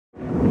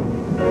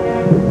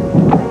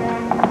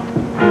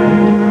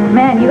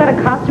got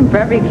a costume for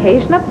every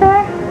occasion up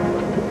there?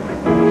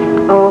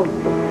 Oh,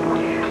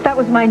 that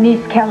was my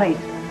niece Kelly's.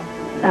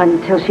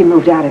 Until she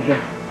moved out of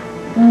here.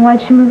 And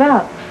why'd she move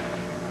out?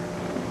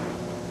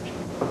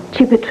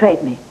 She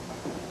betrayed me.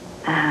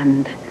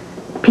 And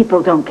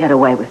people don't get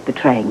away with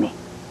betraying me.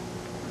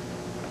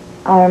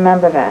 I'll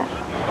remember that.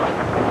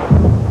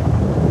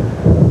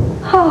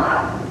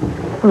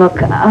 Oh,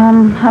 look,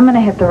 I'm gonna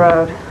hit the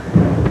road.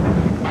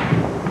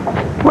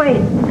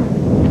 Wait.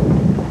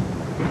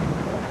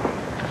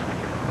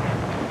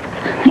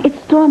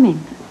 It's storming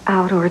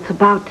out, or it's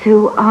about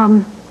to.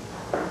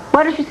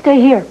 Why don't you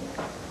stay here?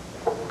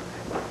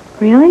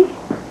 Really?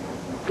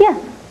 Yeah.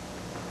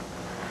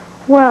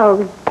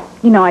 Well,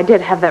 you know, I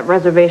did have that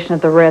reservation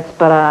at the Ritz,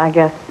 but I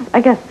guess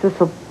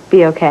this'll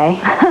be okay.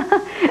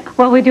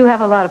 Well, we do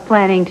have a lot of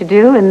planning to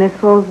do, and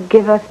this will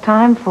give us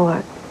time for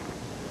it.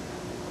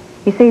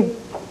 You see,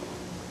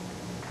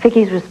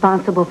 Vicky's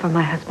responsible for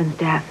my husband's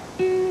death.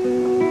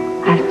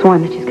 I've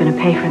sworn that she's going to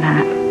pay for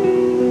that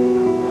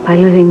by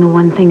losing the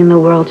one thing in the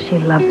world she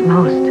loves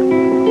most.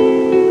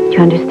 Do you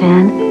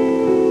understand?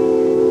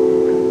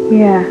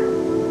 Yeah.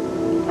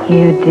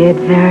 You did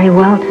very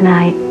well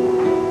tonight.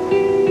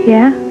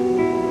 Yeah?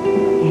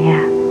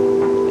 Yeah.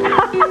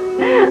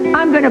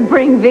 I'm going to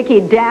bring Vicky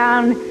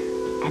down,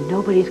 and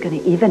nobody's going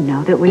to even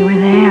know that we were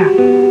there.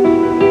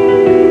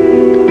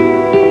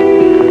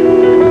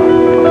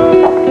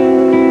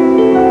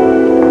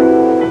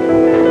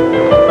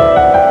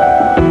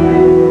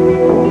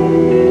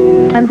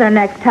 When's our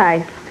next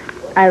heist?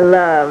 I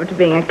loved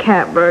being a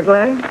cat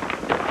burglar.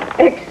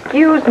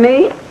 Excuse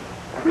me?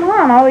 Come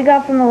on, all we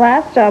got from the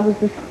last job was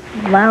this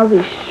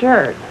lousy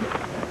shirt.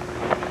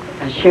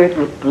 A shirt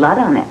with blood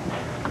on it.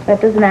 That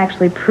doesn't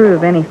actually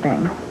prove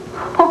anything.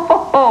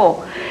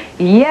 Oh,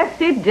 yes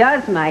it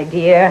does, my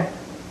dear.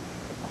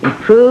 It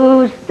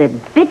proves that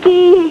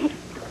Vicky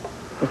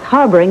is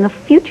harboring a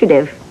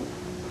fugitive.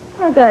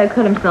 That guy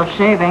cut himself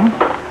shaving.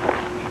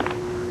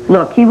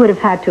 Look, he would have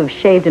had to have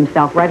shaved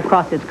himself right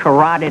across his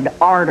carotid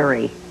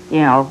artery,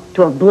 you know,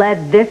 to have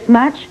bled this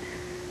much.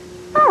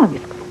 Oh,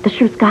 the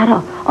shirt's got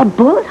a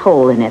bullet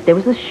hole in it. There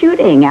was a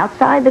shooting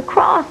outside the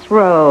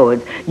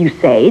crossroads. You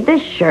say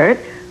this shirt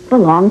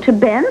belonged to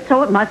Ben,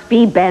 so it must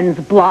be Ben's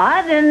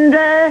blood, and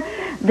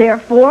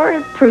therefore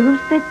it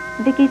proves that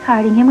Vicky's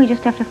hiding him. We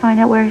just have to find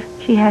out where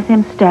she has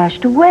him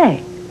stashed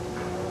away.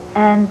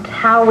 And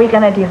how are we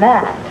going to do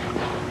that?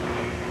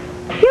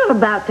 You're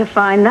about to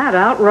find that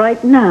out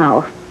right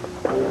now.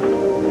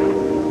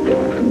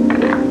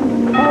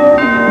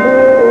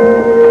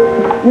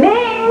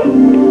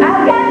 Ming,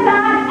 I'll get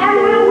that, and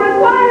we'll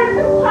require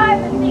some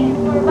privacy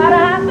for about a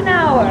half an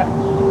hour.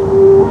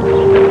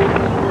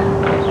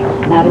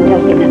 Madame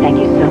Delphina, thank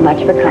you so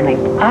much for coming.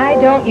 I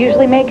don't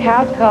usually make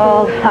house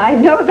calls. I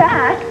know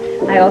that.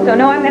 I also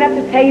know I'm going to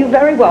have to pay you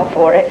very well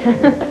for it.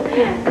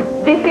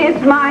 This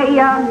is my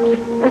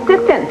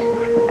assistant,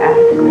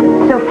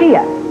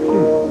 Sophia.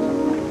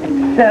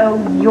 So,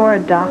 you're a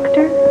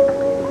doctor?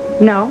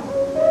 No.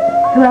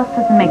 Who else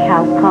doesn't make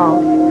house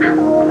calls?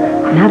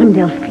 Madame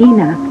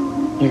Delphina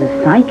is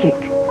a psychic.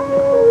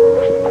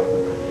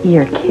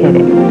 You're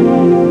kidding.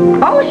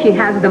 Oh, she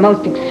has the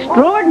most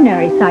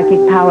extraordinary psychic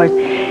powers.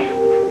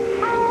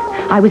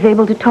 I was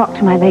able to talk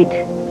to my late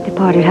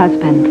departed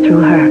husband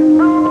through her.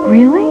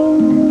 Really?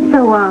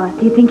 So,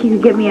 do you think you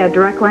could give me a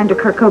direct line to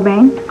Kurt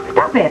Cobain?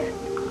 Stop it.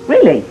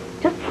 Really.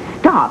 Just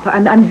stop.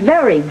 I'm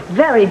very,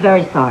 very,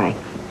 very sorry.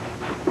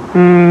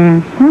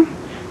 Mm-hmm.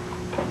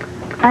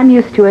 I'm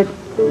used to it.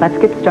 Let's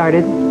get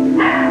started.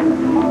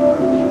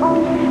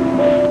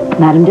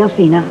 Madame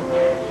Delphina,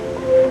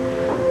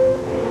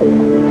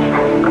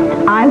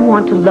 I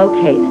want to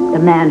locate the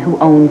man who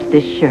owns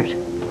this shirt.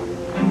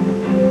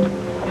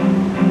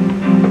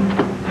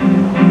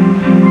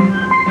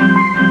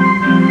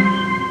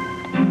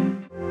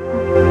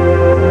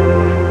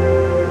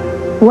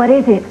 What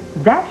is it?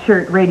 That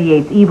shirt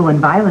radiates evil and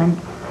violence.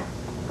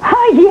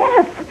 Oh,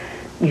 yes.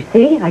 You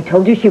see, I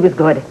told you she was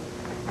good.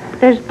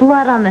 There's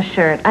blood on the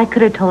shirt. I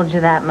could have told you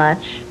that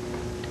much.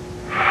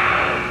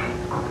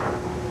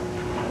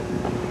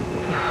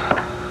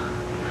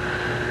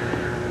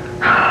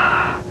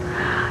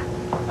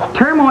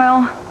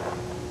 Turmoil.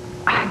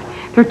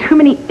 There are too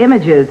many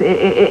images.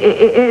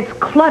 It's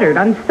cluttered,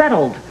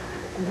 unsettled.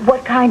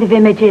 What kind of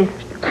images?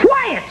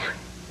 Quiet!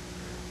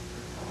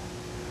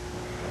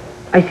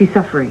 I see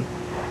suffering.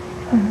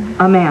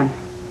 A man.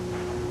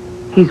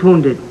 He's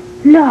wounded.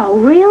 No,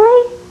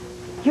 really?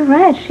 You're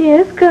right, she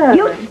is good.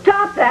 You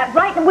stop that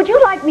right now. Would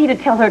you like me to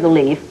tell her to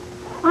leave?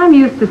 I'm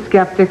used to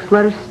skeptics.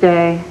 Let her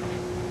stay.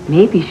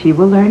 Maybe she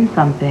will learn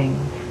something.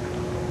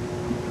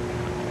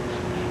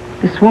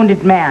 This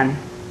wounded man.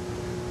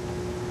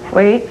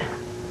 Wait.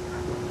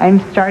 I'm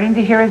starting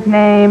to hear his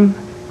name.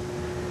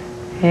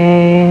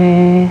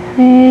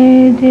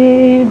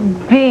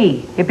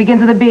 B. It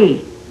begins with a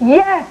B.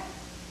 Yes,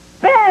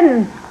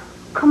 Ben.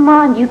 Come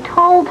on, you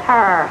told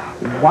her.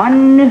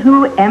 One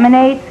who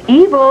emanates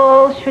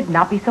evil should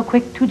not be so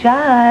quick to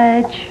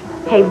judge.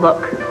 Hey,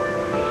 look.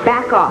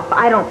 Back off.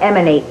 I don't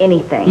emanate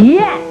anything.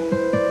 Yes,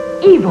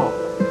 evil.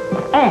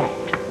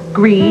 and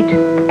greed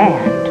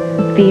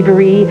and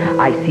thievery.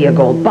 I see a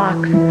gold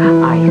box.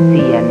 I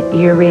see an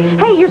earring.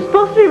 Hey, you're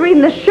supposed to be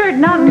reading the shirt,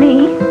 not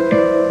me.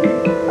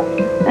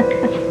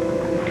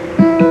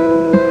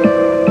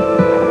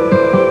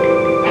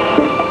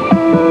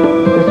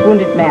 This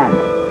wounded man.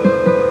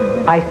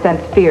 I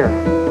sense fear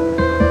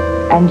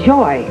and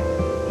joy.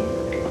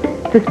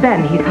 This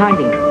Ben, he's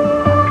hiding.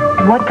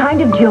 What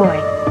kind of joy?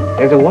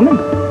 There's a woman.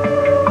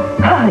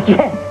 Oh,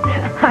 yes.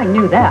 I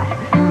knew that.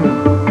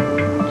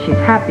 She's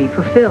happy,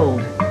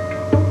 fulfilled.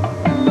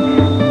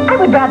 I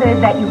would rather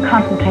that you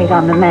concentrate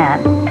on the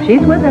man.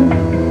 She's with him.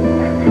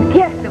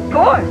 Yes, of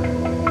course.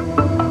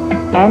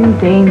 And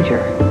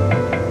danger.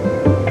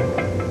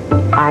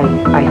 I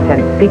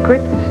sense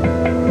secrets.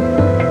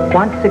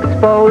 Once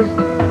exposed,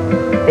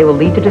 they will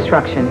lead to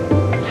destruction.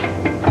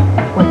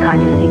 What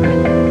kind of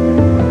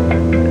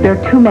secret? There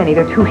are too many.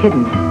 They're too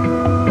hidden.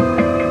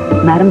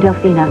 Madame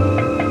Delphina,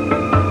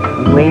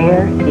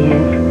 where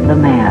is the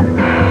man?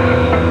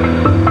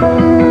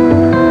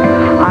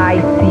 I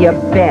see a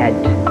bed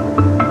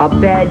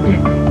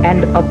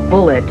and a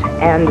bullet,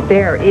 and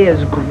there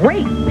is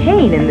great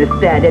pain in this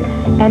bed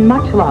and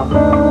much love.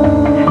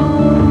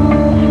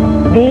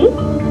 Viki?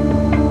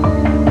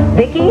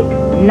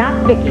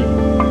 Not Viki.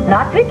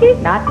 Not Viki?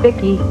 Not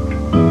Viki.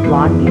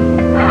 Blondie.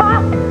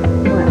 Ha!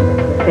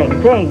 Well,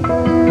 same thing.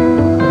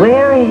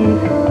 Where is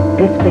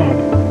this bed?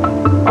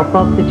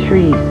 Above the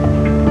trees.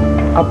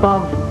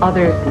 Above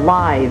others'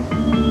 lives.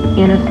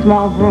 In a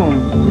small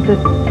room with a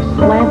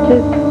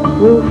slanted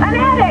roof. An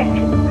attic!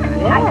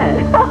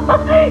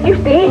 Yes. You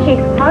see,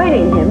 she's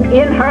hiding him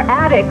in her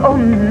attic. Oh,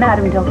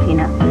 Madame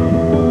Delphina.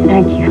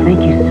 Thank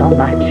you so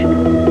much.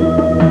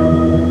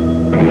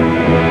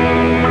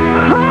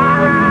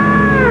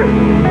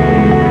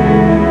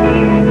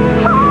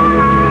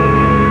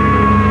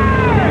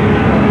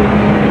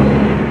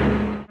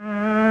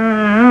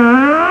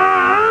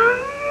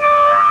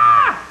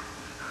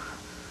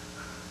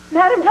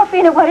 Madame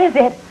Delphina, what is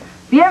it?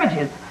 The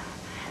images.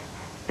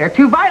 They're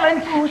too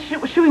violent. Oh,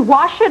 should we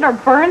wash it or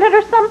burn it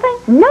or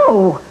something?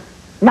 No,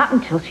 not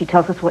until she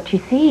tells us what she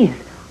sees.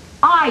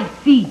 I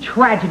see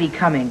tragedy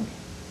coming.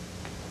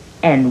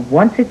 And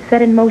once it's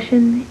set in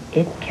motion,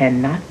 it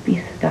cannot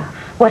be stopped.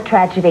 What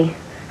tragedy?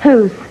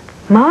 Whose?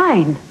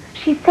 Mine.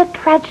 She said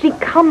tragedy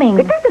coming.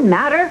 It doesn't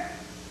matter.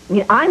 I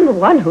mean, I'm the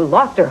one who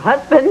lost her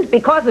husband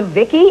because of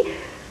Viki.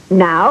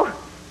 Now,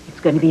 it's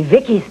going to be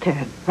Vicky's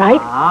turn, right?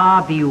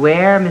 Ah,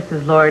 beware,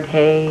 Mrs. Lord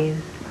Hayes.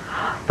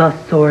 The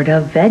sword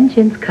of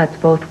vengeance cuts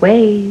both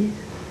ways.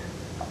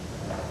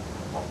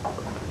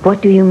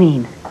 What do you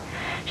mean?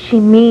 She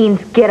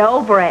means get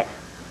over it.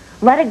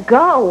 Let it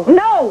go.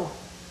 No!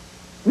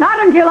 Not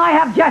until I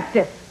have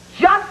justice.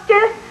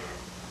 Justice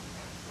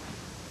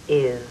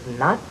is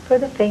not for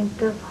the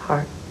faint of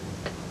heart.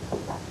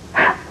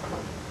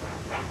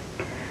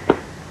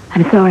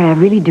 I'm sorry, I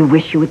really do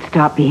wish you would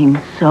stop being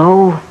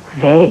so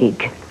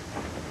vague.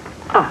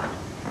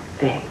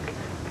 Vague.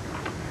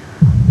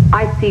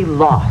 I see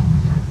loss.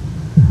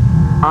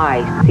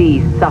 I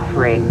see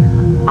suffering.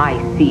 I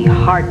see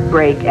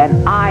heartbreak,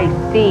 and I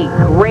see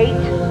great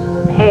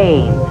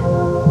pain.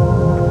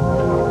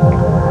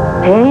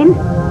 Pain?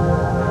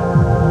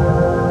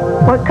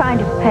 What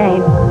kind of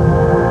pain?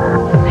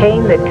 The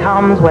pain that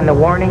comes when the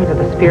warnings of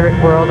the spirit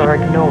world are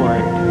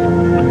ignored.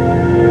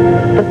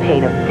 The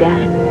pain of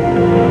death.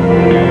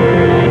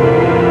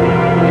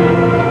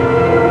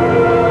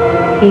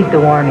 Heed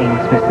the warnings,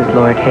 Mrs.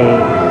 Lord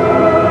Hayes.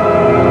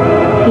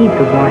 Heed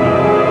the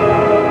warnings.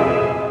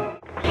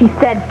 She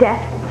said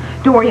death.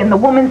 Dorian, the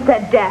woman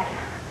said death.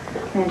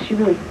 Man, she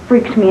really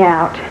freaked me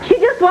out. She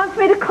just wants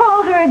me to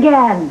call her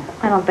again.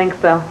 I don't think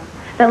so.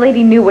 That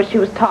lady knew what she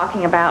was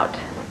talking about.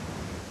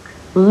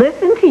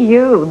 Listen to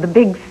you, the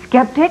big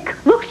skeptic.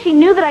 Look, she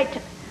knew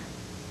that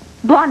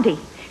Blondie.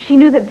 She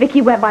knew that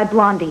Viki went by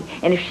Blondie.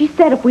 And if she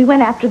said if we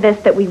went after this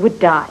that we would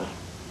die.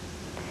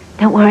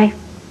 Don't worry.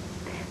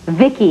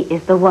 Viki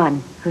is the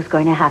one who's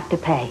going to have to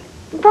pay.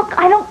 Look,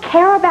 I don't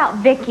care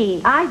about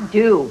Viki. I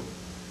do.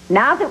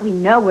 Now that we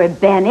know where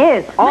Ben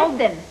is,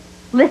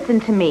 Listen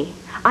to me.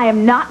 I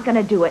am not going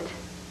to do it.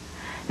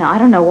 Now, I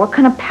don't know what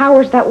kind of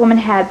powers that woman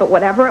had, but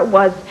whatever it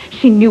was,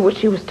 she knew what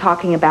she was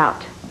talking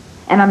about.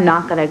 And I'm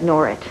not going to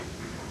ignore it.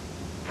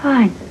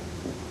 Fine.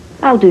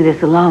 I'll do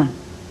this alone.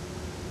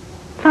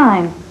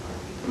 Fine.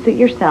 Suit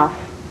yourself.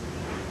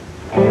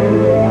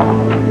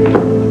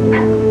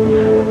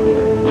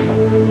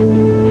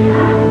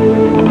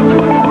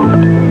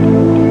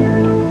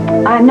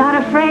 I'm not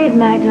afraid,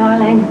 my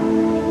darling.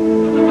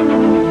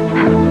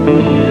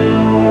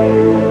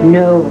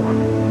 No.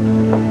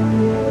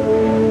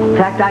 In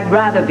fact, I'd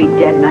rather be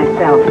dead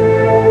myself.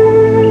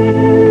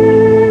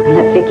 And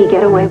let Viki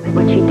get away with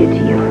what she did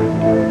to you.